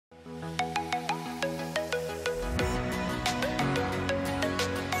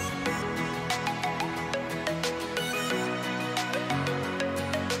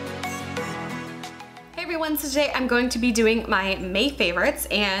everyone, so today I'm going to be doing my May favorites,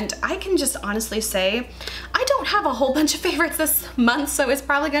 and I can just honestly say I don't have a whole bunch of favorites this month, so it's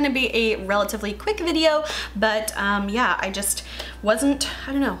probably going to be a relatively quick video, but yeah, I just didn't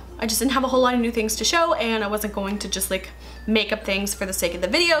have a whole lot of new things to show, and I wasn't going to just like makeup things for the sake of the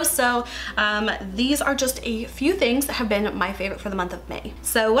video, so these are just a few things that have been my favorite for the month of May.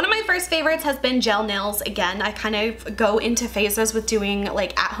 So one of my first favorites has been gel nails. Again, I kind of go into phases with doing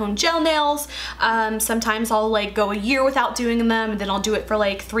like at-home gel nails. Sometimes I'll like go a year without doing them, and then I'll do it for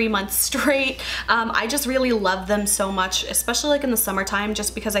like 3 months straight. I just really love them so much, especially like in the summertime,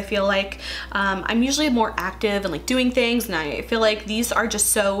 just because I feel like I'm usually more active and like doing things, and I feel like these are just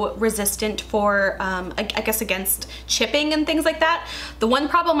so resistant for I guess against chipping and things like that. The one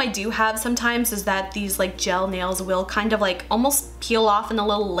problem I do have sometimes is that these like gel nails will kind of like almost peel off in a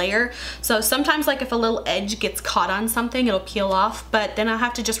little layer. So sometimes like if a little edge gets caught on something, it'll peel off, but then I'll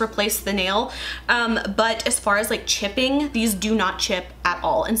have to just replace the nail. But as far as like chipping, these do not chip at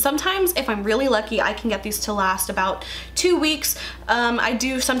all. And sometimes if I'm really lucky, I can get these to last about 2 weeks. I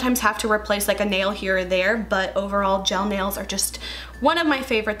do sometimes have to replace like a nail here or there, but overall gel nails are just one of my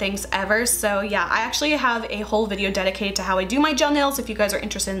favorite things ever. So yeah, I actually have a whole video dedicated to how I do my gel nails if you guys are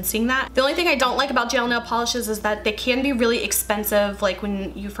interested in seeing that. The only thing I don't like about gel nail polishes is that they can be really expensive like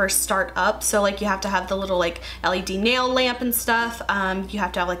when you first start up. So like you have to have the little like LED nail lamp and stuff. You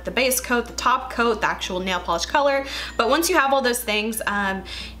have to have like the base coat, the top coat, the actual nail polish color. But once you have all those things,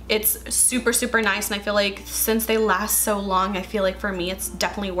 it's super nice, and I feel like since they last so long, I feel like for me it's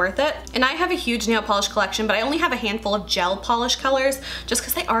definitely worth it. And I have a huge nail polish collection, but I only have a handful of gel polish colors just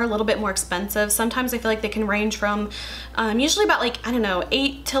because they are a little bit more expensive. Sometimes I feel like they can range from usually about like, I don't know,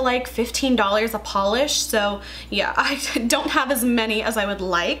 $8 to like $15 a polish. So yeah, I don't have as many as I would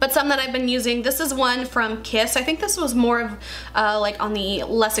like, but some that I've been using. This is one from Kiss. I think this was more of like on the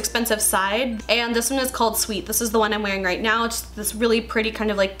less expensive side, and this one is called Sweet. This is the one I'm wearing right now. It's this really pretty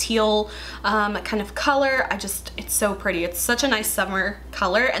kind of like teal kind of color. It's so pretty. It's such a nice summer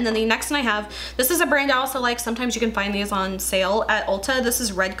color. And then the next one I have, this is a brand I also like. Sometimes you can find these on sale at Ulta. This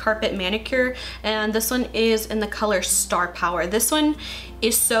is Red Carpet Manicure, and this one is in the color Star Power. This one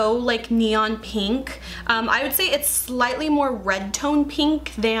is so like neon pink. I would say it's slightly more red tone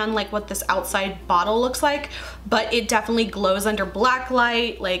pink than like what this outside bottle looks like, but it definitely glows under black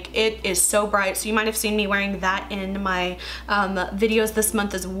light. Like it is so bright. So you might have seen me wearing that in my videos this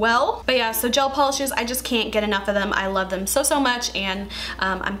month as well. But yeah, so gel polishes, I just can't get enough of them. I love them so much, and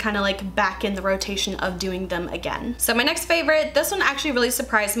I'm kind of like back in the rotation of doing them again. So my next favorite, this one actually really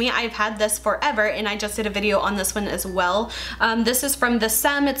surprised me. I've had this forever, and I just did a video on this one as well. This is from the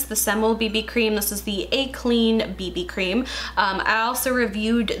Saem. It's the Saemmul BB cream. This is the A Clean BB cream. I also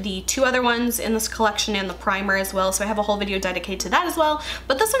reviewed the 2 other ones in this collection and the primer as well, so I have a whole video dedicated to that as well.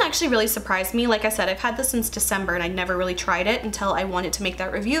 But this one actually really surprised me. Like I said, I've had this since December, and I never really tried it until I wanted to make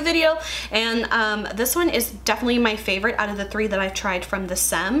that review video. And this one is definitely my favorite out of the 3 that I've tried from the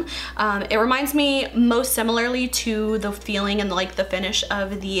Saem. It reminds me most similarly to the feeling and like the finish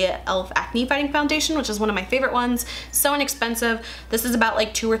of the e.l.f. Acne Fighting Foundation, which is one of my favorite ones. So inexpensive. This is about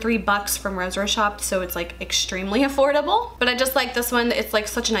like $2 or $3 from Rosary Shop, so it's like extremely affordable. But I just like this one. It's like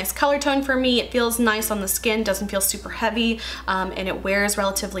such a nice color tone for me. It feels nice on the skin, doesn't feel super heavy, and it wears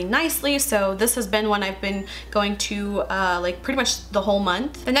relatively nicely. So this has been one I've been going to like pretty much the whole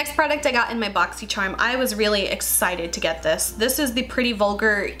month. The next product I got in my BoxyCharm, I was really excited to get this. This is the Pretty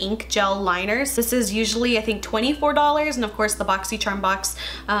Vulgar ink gel liners. This is usually I think $24, and of course the BoxyCharm box,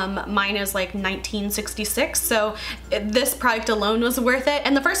 mine is like $19.66. So this product alone was worth it.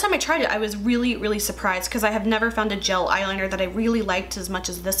 And the first time I tried it, I was really surprised because I have never found a gel eyeliner that I really liked as much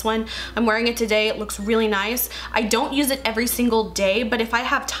as this one. I'm wearing it today. It looks really nice. I don't use it every single day, but if I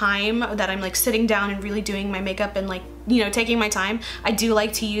have time that I'm like sitting down and really doing my makeup and like, you know, taking my time, I do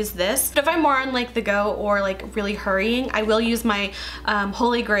like to use this. But if I'm more on like the go or like really hurrying, I will use my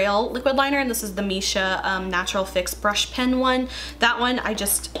Holy Grail liquid liner, and this is the Misha Natural Fix brush pen one. That one I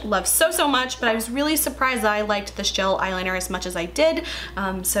just love so much, but I was really surprised that I liked this gel eyeliner as much as I did.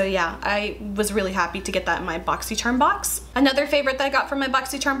 So yeah, I was really happy to get that in my BoxyCharm box. Another favorite that I got from my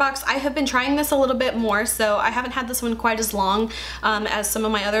BoxyCharm box, I have been trying this a little bit more, so I haven't had this one quite as long as some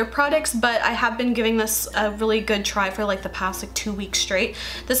of my other products, but I have been giving this a really good try applied for like the past like 2 weeks straight.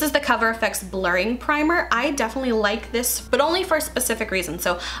 This is the CoverFX Blurring Primer. I definitely like this, but only for a specific reason.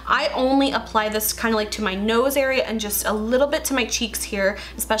 So I only apply this kind of like to my nose area and just a little bit to my cheeks here,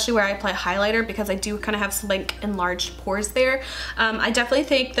 especially where I apply highlighter, because I do kind of have some like enlarged pores there. I definitely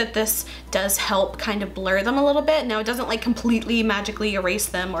think that this does help kind of blur them a little bit. Now it doesn't like completely magically erase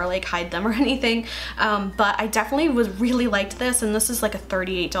them or like hide them or anything, but I definitely really liked this, and this is like a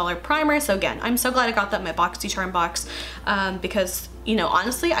 $38 primer. So again, I'm so glad I got that in my BoxyCharm box, because you know,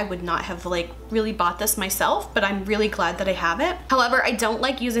 honestly, I would not have like really bought this myself, but I'm really glad that I have it. However, I don't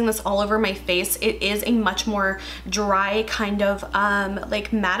like using this all over my face. It is a much more dry kind of like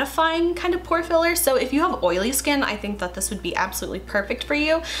mattifying kind of pore filler. So if you have oily skin, I think that this would be absolutely perfect for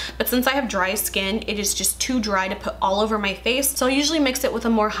you. But since I have dry skin, it is just too dry to put all over my face. So I usually mix it with a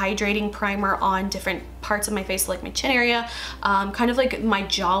more hydrating primer on different parts of my face, like my chin area, kind of like my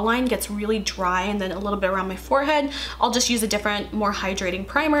jawline gets really dry, and then a little bit around my forehead. I'll just use a different, more hydrating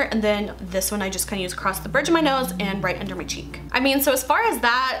primer, and then this one I just kind of use across the bridge of my nose and right under my cheek. I mean, so as far as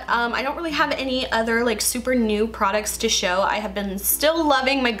that, I don't really have any other like super new products to show. I have been still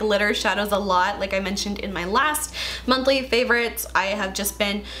loving my glitter shadows a lot. Like I mentioned in my last monthly favorites, I have just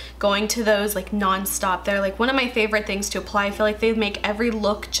been going to those like non-stop. They're like one of my favorite things to apply. I feel like they make every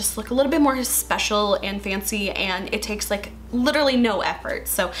look just look a little bit more special and fancy, and it takes like literally no effort.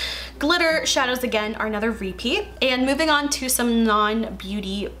 So glitter shadows again are another repeat. And moving on to some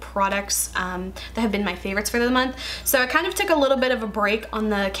non-beauty products that have been my favorites for the month. So I kind of took a little bit of a break on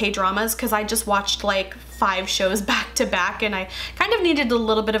the K-dramas because I just watched like 5 shows back to back, and I kind of needed a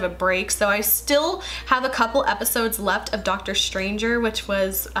little bit of a break. So I still have a couple episodes left of Dr. Stranger, which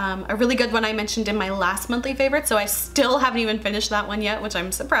was a really good one I mentioned in my last monthly favorite. So I still haven't even finished that one yet, which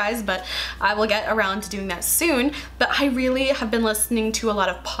I'm surprised, but I will get around to doing that soon. But I really have been listening to a lot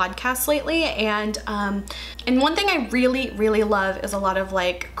of podcasts lately, and one thing I really love is a lot of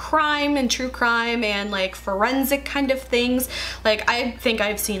like crime and true crime and like forensic kind of things. Like I think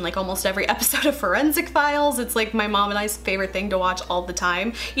I've seen like almost every episode of Forensic Files. It's like my mom and I's favorite thing to watch all the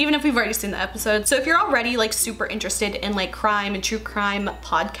time, even if we've already seen the episode. So if you're already like super interested in like crime and true crime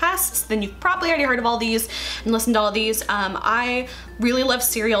podcasts, then you've probably already heard of all these and listened to all these. I really love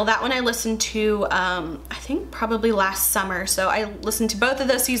Serial. That one I listened to I think probably last summer, so I listened to both of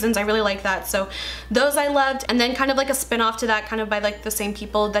those seasons. I really like that, so those I loved. And then kind of like a spin-off to that, kind of by like the same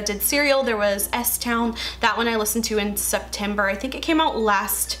people that did Serial, there was S-Town. That one I listened to in September. I think it came out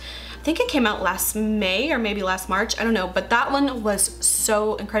last May or maybe last March, I don't know, but that one was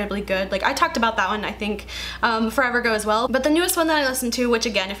so incredibly good. Like I talked about that one I think forever ago as well. But the newest one that I listened to, which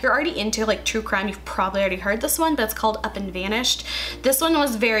again, if you're already into like true crime, you've probably already heard this one, but it's called Up and Vanished. This one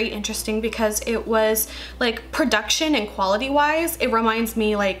was very interesting because it was like production and quality wise, it reminds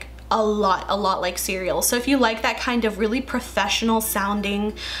me like a lot like Serial. So if you like that kind of really professional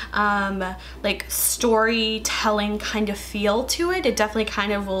sounding like storytelling kind of feel to it, it definitely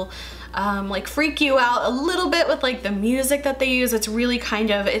kind of will like freak you out a little bit with like the music that they use. It's really kind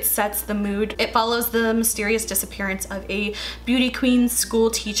of, it sets the mood. It follows the mysterious disappearance of a beauty queen school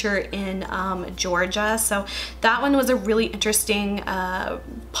teacher in Georgia. So that one was a really interesting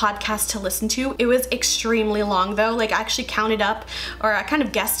podcast to listen to. It was extremely long though. Like I actually counted up, or I kind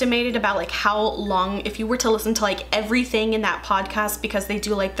of guesstimated about like how long, if you were to listen to like everything in that podcast, because they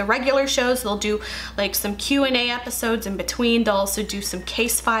do like the regular shows, they'll do like some Q&A episodes in between. They'll also do some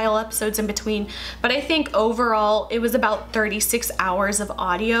case file episodes in between, but I think overall it was about 36 hours of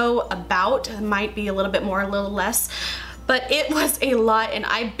audio, about, might be a little bit more, a little less, but it was a lot, and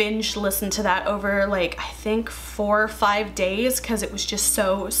I binge listened to that over like I think 4 or 5 days because it was just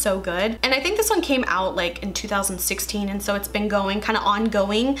so good. And I think this one came out like in 2016, and so it's been going kind of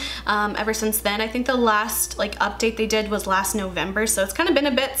ongoing ever since then. I think the last like update they did was last November, so it's kind of been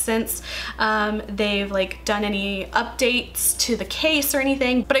a bit since they've like done any updates to the case or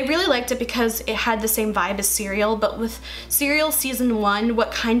anything. But I really liked it because it had the same vibe as Serial, but with Serial season 1,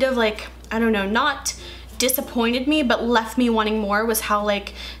 what kind of like, I don't know, not disappointed me but left me wanting more was how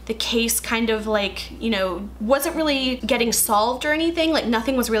like the case kind of like, you know, wasn't really getting solved or anything. Like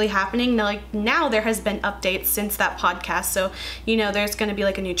nothing was really happening. Now, like now there has been updates since that podcast, so you know there's going to be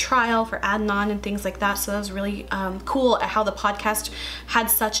like a new trial for Adnan and things like that. So that was really cool at how the podcast had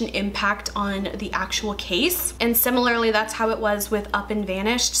such an impact on the actual case. And similarly, that's how it was with Up and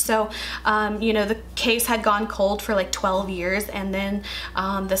Vanished. So you know, the case had gone cold for like 12 years, and then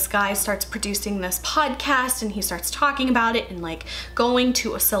this guy starts producing this podcast podcast and he starts talking about it and like going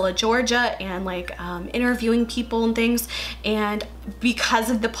to Ocilla, Georgia and like interviewing people and things. And because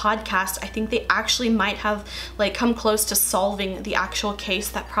of the podcast, I think they actually might have like come close to solving the actual case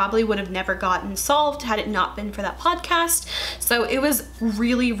that probably would have never gotten solved had it not been for that podcast. So it was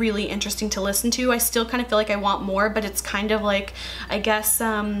really, really interesting to listen to. I still kind of feel like I want more, but it's kind of like, I guess,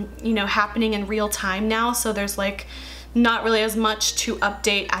 you know, happening in real time now. So there's like not really as much to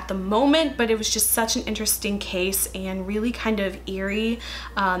update at the moment, but it was just such an interesting case and really kind of eerie,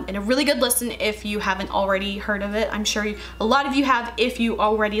 and a really good listen if you haven't already heard of it. I'm sure a lot of you have if you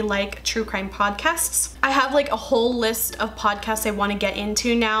already like true crime podcasts. I have like a whole list of podcasts I want to get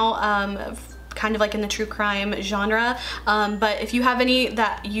into now, kind of like in the true crime genre, but if you have any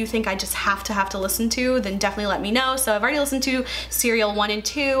that you think I just have to listen to, then definitely let me know. So I've already listened to Serial 1 and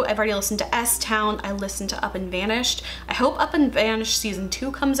 2, I've already listened to S-Town, I listened to Up and Vanished. I hope Up and Vanished season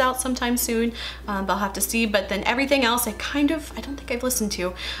 2 comes out sometime soon, but I'll have to see. But then everything else I don't think I've listened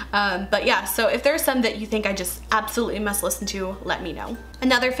to, but yeah, so if there's some that you think I just absolutely must listen to, let me know.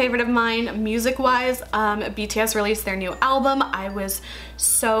 Another favorite of mine, music-wise, BTS released their new album. I was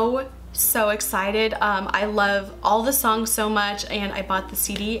so excited. I love all the songs so much, and I bought the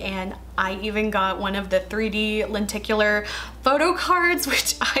CD, and I even got one of the 3D lenticular photo cards,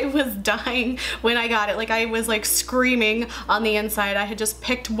 which I was dying when I got it. Like, I was like screaming on the inside. I had just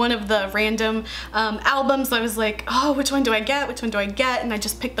picked one of the random albums. I was like, oh, which one do I get? Which one do I get? And I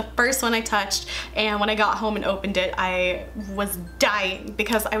just picked the first one I touched, and when I got home and opened it, I was dying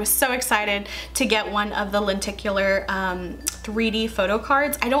because I was so excited to get one of the lenticular 3D photo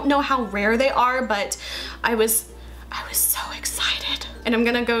cards. I don't know how rare they are, but I was so excited. And I'm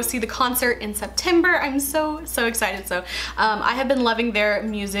gonna go see the concert in September. I'm so excited. So I have been loving their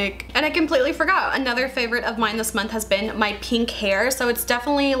music. And I completely forgot, another favorite of mine this month has been my pink hair. So it's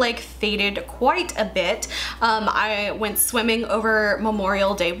definitely like faded quite a bit. I went swimming over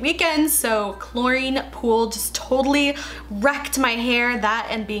Memorial Day weekend, so chlorine pool just totally wrecked my hair. That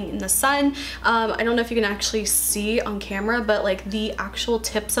and being in the sun. I don't know if you can actually see on camera, but like the actual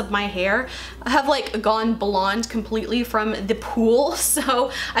tips of my hair have like gone blonde completely from the pool.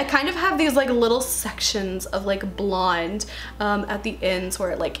 So I kind of have these like little sections of like blonde at the ends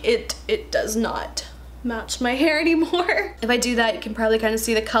where like it does not match my hair anymore. If I do that, you can probably kind of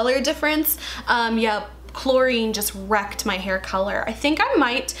see the color difference. Yeah, chlorine just wrecked my hair color. I think I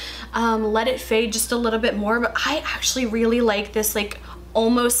might let it fade just a little bit more, but I actually really like this like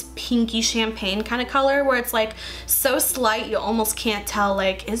almost pinky champagne kind of color where it's like so slight you almost can't tell,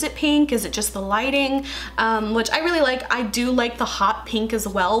 like, is it pink, is it just the lighting, which I really like. I do like the hot pink as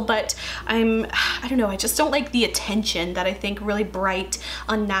well, but I don't know, I just don't like the attention that I think really bright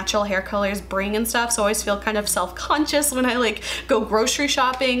unnatural hair colors bring and stuff. So I always feel kind of self-conscious when I like go grocery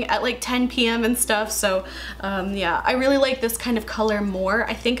shopping at like 10 p.m. and stuff. So yeah, I really like this kind of color more.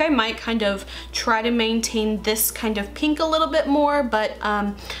 I think I might kind of try to maintain this kind of pink a little bit more, but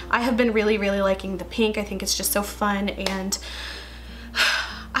I have been really liking the pink. I think it's just so fun, and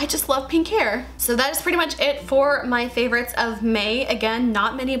I just love pink hair. So that is pretty much it for my favorites of May. Again,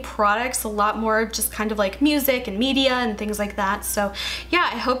 not many products, a lot more just kind of like music and media and things like that. So yeah,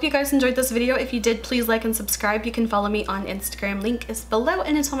 I hope you guys enjoyed this video. If you did, please like and subscribe. You can follow me on Instagram, link is below,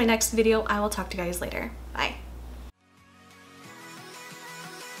 and until my next video, I will talk to you guys later. Bye.